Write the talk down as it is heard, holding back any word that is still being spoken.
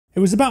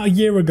was about a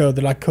year ago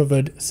that I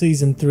covered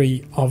Season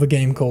 3 of a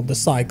game called The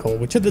Cycle,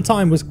 which at the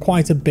time was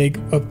quite a big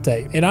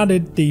update. It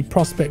added the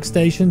Prospect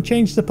Station,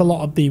 changed up a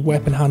lot of the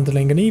weapon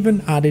handling, and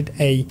even added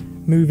a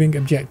moving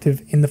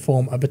objective in the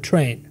form of a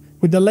train.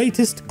 With the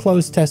latest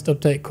closed test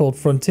update called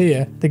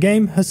Frontier, the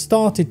game has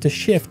started to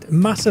shift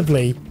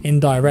massively in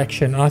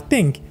direction, and I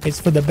think it's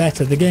for the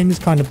better. The game is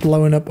kind of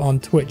blowing up on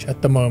Twitch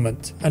at the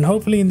moment, and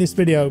hopefully in this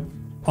video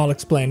I'll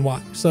explain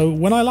why. So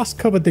when I last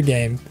covered the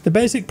game, the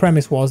basic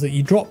premise was that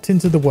you dropped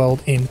into the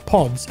world in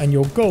pods, and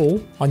your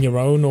goal, on your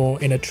own or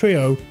in a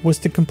trio, was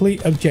to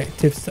complete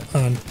objectives to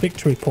earn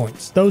victory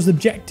points. Those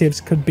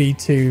objectives could be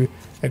to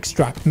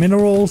extract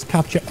minerals,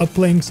 capture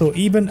uplinks, or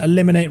even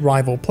eliminate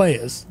rival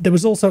players. There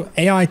was also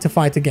AI to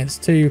fight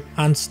against too,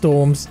 and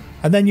storms,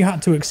 and then you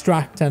had to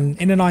extract, and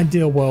in an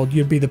ideal world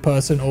you'd be the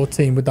person or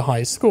team with the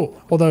highest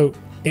score. Although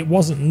it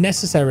wasn't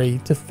necessary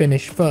to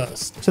finish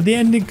first, so the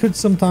ending could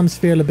sometimes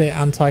feel a bit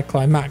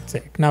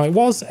anticlimactic. Now, it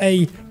was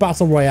a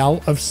battle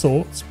royale of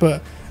sorts,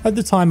 but at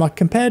the time I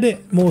compared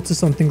it more to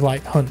something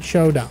like Hunt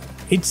Showdown.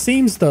 It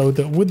seems though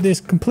that with this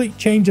complete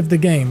change of the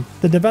game,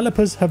 the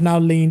developers have now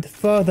leaned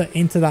further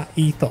into that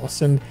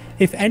ethos, and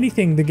if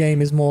anything the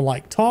game is more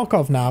like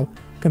Tarkov now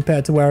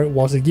compared to where it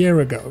was a year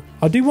ago.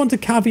 I do want to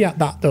caveat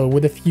that though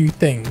with a few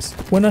things.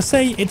 When I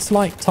say it's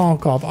like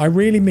Tarkov, I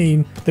really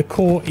mean the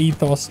core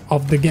ethos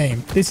of the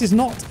game. This is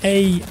not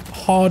a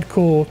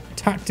hardcore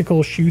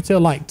tactical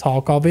shooter like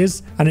Tarkov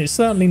is, and it's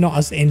certainly not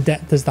as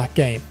in-depth as that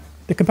game.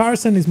 The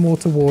comparison is more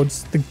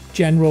towards the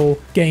general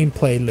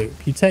gameplay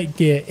loop. You take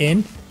gear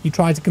in, you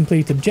try to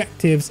complete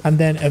objectives, and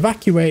then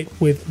evacuate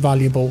with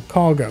valuable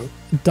cargo.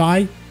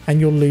 Die, and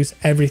you'll lose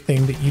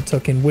everything that you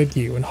took in with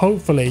you, and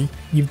hopefully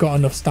you've got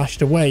enough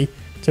stashed away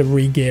to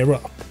re-gear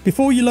up.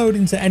 Before you load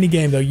into any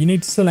game though, you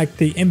need to select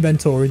the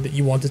inventory that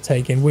you want to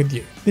take in with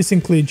you. This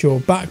includes your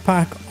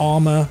backpack,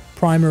 armor,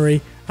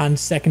 primary and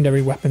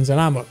secondary weapons and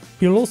ammo.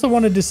 You'll also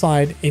want to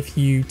decide if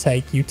you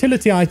take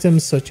utility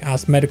items such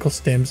as medical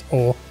stims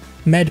or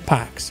med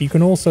packs. You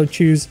can also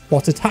choose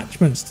what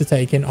attachments to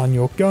take in on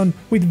your gun,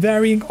 with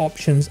varying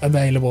options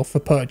available for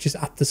purchase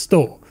at the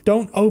store.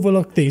 Don't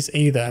overlook these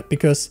either,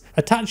 because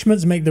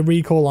attachments make the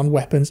recoil on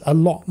weapons a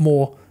lot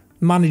more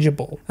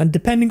manageable, and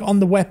depending on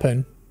the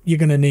weapon, you're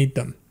going to need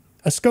them.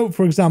 A scope,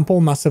 for example,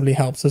 massively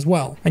helps as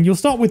well. And you'll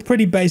start with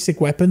pretty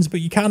basic weapons,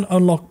 but you can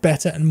unlock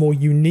better and more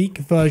unique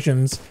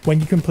versions when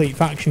you complete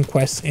faction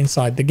quests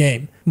inside the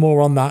game.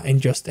 More on that in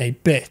just a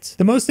bit.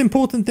 The most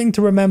important thing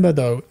to remember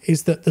though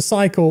is that The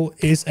Cycle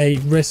is a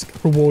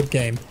risk-reward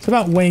game. It's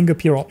about weighing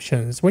up your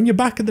options. When you're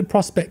back at the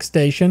Prospect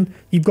Station,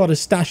 you've got a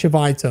stash of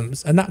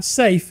items, and that's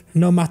safe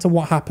no matter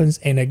what happens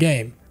in a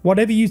game.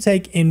 Whatever you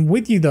take in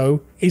with you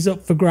though is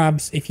up for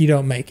grabs if you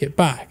don't make it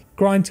back.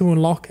 Grind to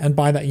unlock and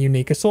buy that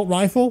unique assault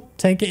rifle,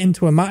 take it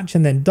into a match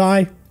and then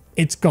die,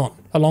 it's gone,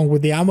 along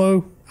with the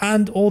ammo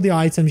and all the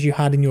items you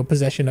had in your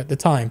possession at the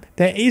time.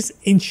 There is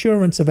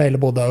insurance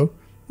available though,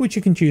 which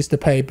you can choose to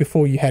pay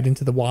before you head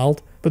into the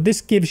wild, but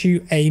this gives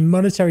you a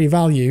monetary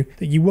value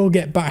that you will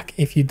get back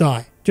if you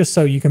die, just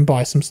so you can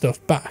buy some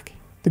stuff back.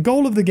 The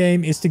goal of the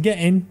game is to get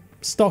in,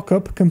 stock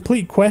up,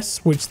 complete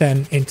quests, which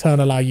then in turn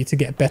allow you to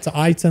get better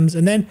items,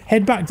 and then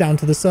head back down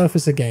to the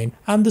surface again,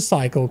 and the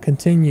cycle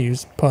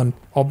continues, pun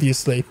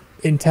obviously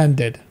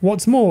intended.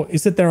 What's more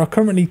is that there are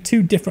currently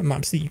 2 different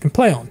maps that you can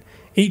play on,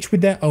 each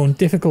with their own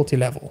difficulty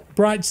level.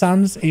 Bright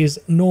Sands is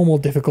normal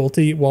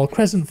difficulty, while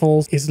Crescent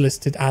Falls is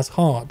listed as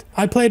hard.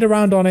 I played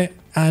around on it,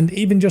 and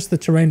even just the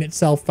terrain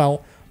itself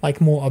felt like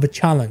more of a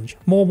challenge.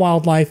 More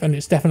wildlife, and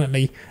it's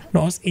definitely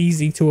not as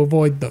easy to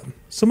avoid them.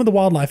 Some of the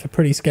wildlife are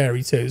pretty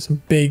scary too,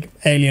 some big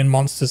alien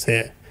monsters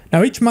here.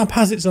 Now each map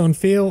has its own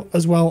feel,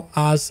 as well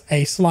as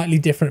a slightly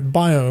different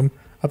biome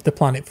of the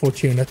planet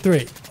Fortuna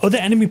 3. Other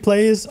enemy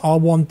players are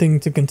one thing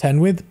to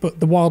contend with, but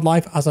the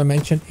wildlife, as I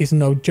mentioned, is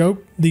no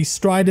joke. These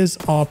striders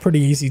are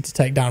pretty easy to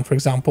take down, for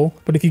example,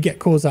 but if you get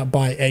caught out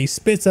by a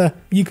spitter,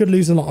 you could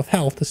lose a lot of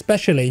health,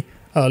 especially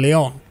early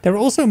on. There are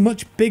also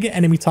much bigger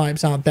enemy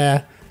types out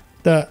there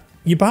that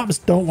you perhaps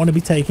don't want to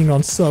be taking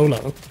on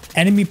solo.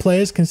 Enemy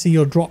players can see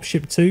your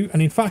dropship too,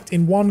 and in fact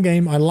in one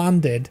game I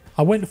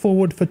went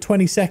forward for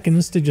 20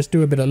 seconds to just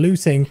do a bit of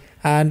looting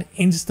and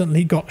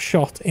instantly got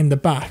shot in the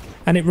back.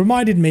 And it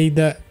reminded me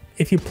that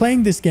if you're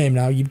playing this game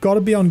now, you've got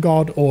to be on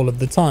guard all of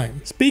the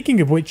time.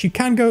 Speaking of which, you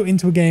can go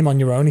into a game on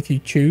your own if you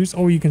choose,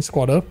 or you can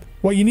squad up.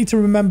 What you need to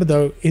remember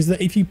though is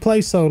that if you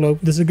play solo,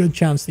 there's a good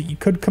chance that you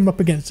could come up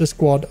against a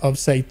squad of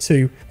say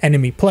 2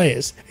 enemy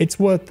players. It's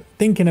worth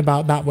thinking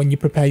about that when you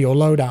prepare your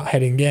loadout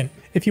heading in.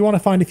 If you want to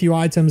find a few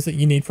items that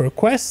you need for a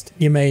quest,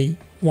 you may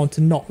want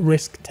to not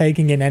risk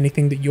taking in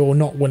anything that you're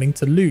not willing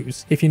to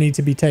lose. If you need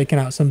to be taking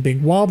out some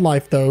big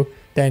wildlife though,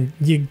 then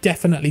you're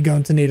definitely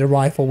going to need a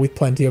rifle with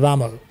plenty of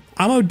ammo.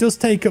 Ammo does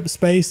take up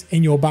space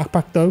in your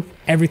backpack though,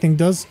 everything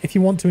does. If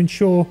you want to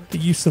ensure that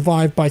you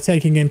survive by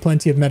taking in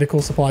plenty of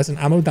medical supplies and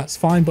ammo, that's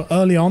fine, but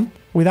early on,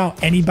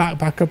 without any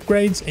backpack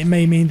upgrades, it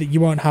may mean that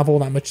you won't have all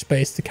that much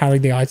space to carry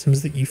the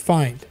items that you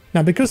find.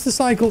 Now, because The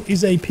Cycle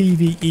is a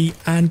PvE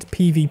and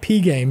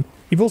PvP game,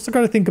 You've also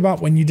got to think about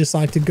when you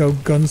decide to go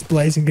guns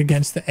blazing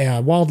against the AI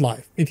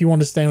wildlife. If you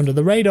want to stay under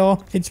the radar,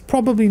 it's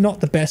probably not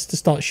the best to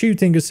start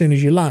shooting as soon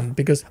as you land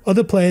because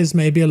other players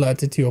may be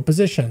alerted to your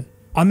position.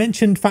 I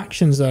mentioned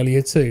factions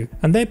earlier too,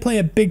 and they play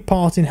a big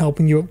part in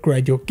helping you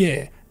upgrade your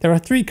gear. There are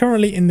 3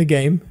 currently in the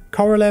game: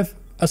 Korolev,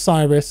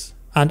 Osiris,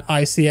 and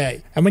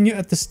ICA. And when you're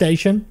at the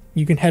station,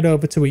 you can head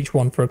over to each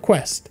one for a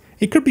quest.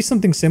 It could be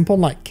something simple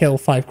like kill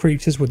 5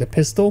 creatures with a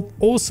pistol,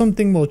 or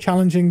something more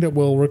challenging that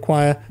will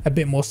require a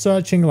bit more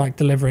searching like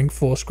delivering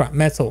 4 scrap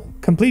metal.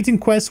 Completing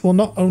quests will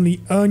not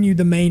only earn you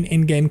the main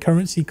in-game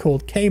currency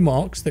called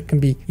K-Marks that can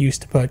be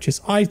used to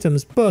purchase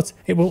items, but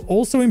it will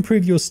also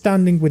improve your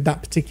standing with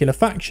that particular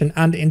faction,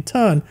 and in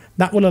turn,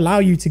 that will allow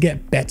you to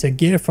get better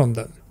gear from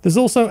them. There's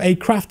also a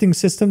crafting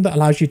system that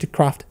allows you to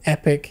craft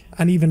epic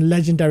and even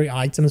legendary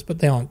items, but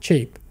they aren't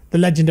cheap. The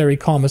legendary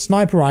Karma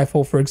sniper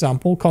rifle, for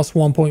example, costs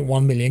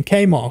 1.1 million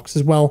K-Marks,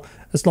 as well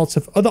as lots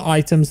of other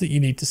items that you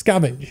need to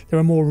scavenge. There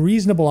are more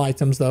reasonable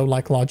items though,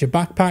 like larger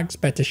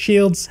backpacks, better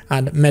shields,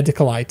 and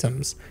medical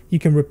items. You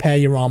can repair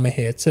your armor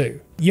here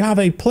too. You have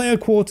a player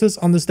quarters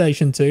on the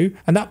station too,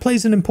 and that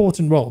plays an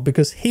important role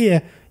because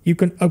here you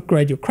can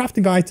upgrade your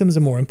crafting items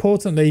and, more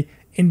importantly,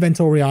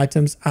 inventory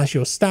items as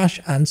your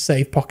stash and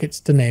save pockets,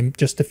 to name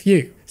just a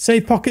few.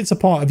 Save pockets are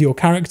part of your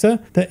character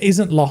that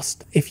isn't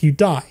lost if you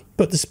die,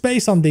 but the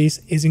space on these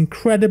is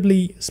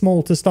incredibly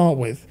small to start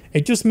with.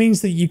 It just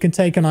means that you can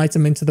take an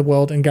item into the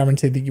world and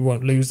guarantee that you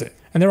won't lose it.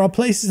 And there are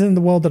places in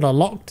the world that are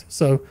locked,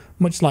 so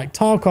much like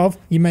Tarkov,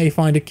 you may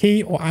find a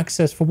key or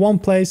access for one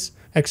place,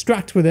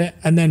 extract with it,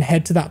 and then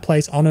head to that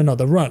place on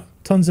another run.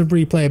 Tons of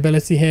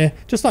replayability here.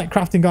 Just like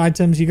crafting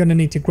items, you're going to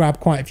need to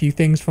grab quite a few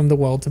things from the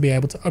world to be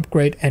able to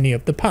upgrade any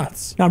of the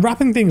paths. Now,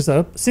 wrapping things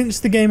up, since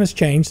the game has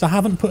changed, I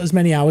haven't put as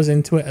many hours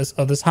into it as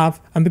others have,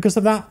 and because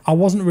of that, I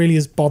wasn't really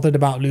as bothered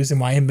about losing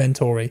my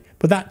inventory.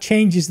 But that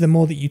changes the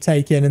more that you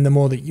take in and the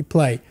more that you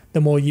play. The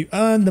more you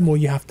earn, the more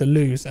you have to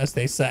lose, as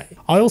they say.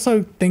 I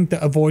also think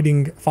that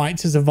avoiding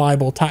fights is a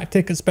viable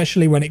tactic,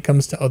 especially when it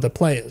comes to other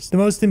players. The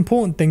most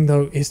important thing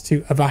though is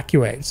to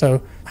evacuate.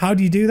 So how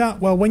do you do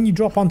that? Well, when you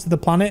drop onto the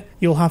planet,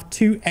 you'll have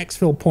 2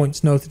 exfil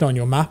points noted on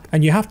your map,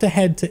 and you have to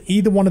head to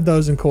either one of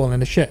those and call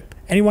in a ship.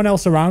 Anyone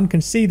else around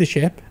can see the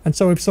ship, and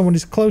so if someone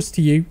is close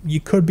to you,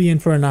 you could be in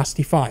for a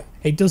nasty fight.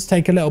 It does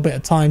take a little bit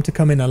of time to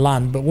come in and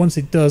land, but once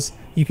it does,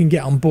 you can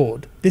get on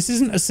board. This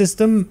isn't a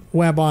system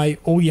whereby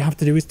all you have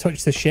to do is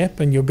touch the ship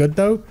and you're good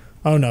though.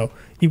 Oh no,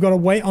 you've got to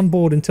wait on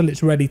board until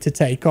it's ready to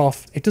take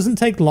off. It doesn't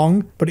take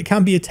long, but it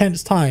can be a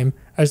tense time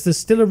as there's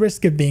still a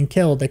risk of being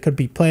killed. There could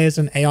be players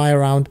and AI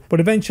around, but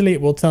eventually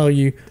it will tell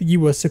you that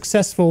you were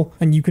successful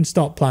and you can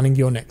start planning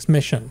your next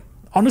mission.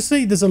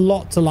 Honestly, there's a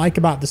lot to like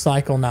about the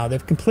cycle now.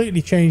 They've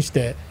completely changed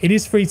it. It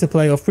is free to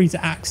play or free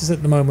to access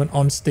at the moment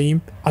on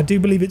Steam. I do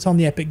believe it's on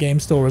the Epic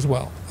Games Store as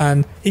well.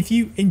 And if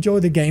you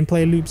enjoy the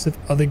gameplay loops of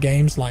other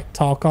games like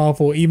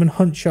Tarkov or even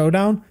Hunt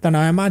Showdown, then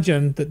I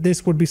imagine that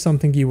this would be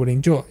something you would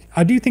enjoy.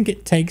 I do think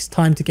it takes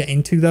time to get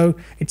into though.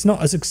 It's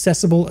not as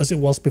accessible as it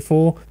was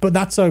before, but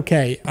that's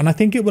okay. And I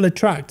think it will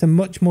attract a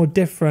much more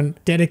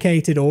different,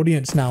 dedicated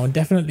audience now and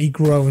definitely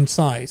grow in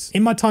size.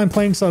 In my time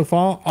playing so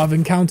far, I've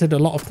encountered a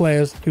lot of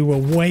players who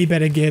were way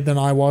better geared than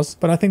I was,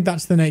 but I think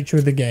that's the nature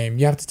of the game.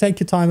 You have to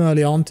take your time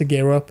early on to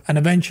gear up, and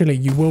eventually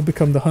you will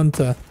become the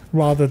hunter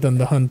rather than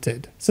the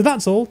hunted. So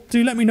that's all.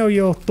 Do let me know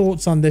your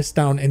thoughts on this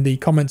down in the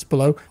comments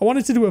below. I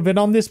wanted to do a vid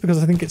on this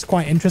because I think it's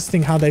quite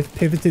interesting how they've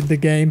pivoted the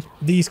game.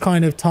 These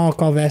kind of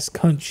Tarkov-esque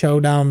Hunt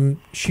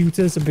Showdown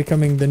shooters are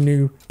becoming the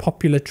new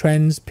popular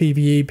trends.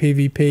 PvE,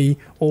 PvP,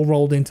 all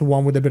rolled into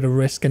one with a bit of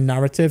risk and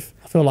narrative.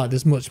 I feel like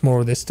there's much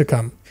more of this to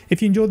come.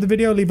 If you enjoyed the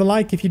video, leave a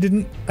like. If you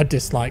didn't, a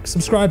dislike.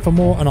 Subscribe for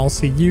more, and I'll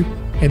see you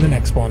in the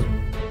next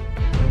one.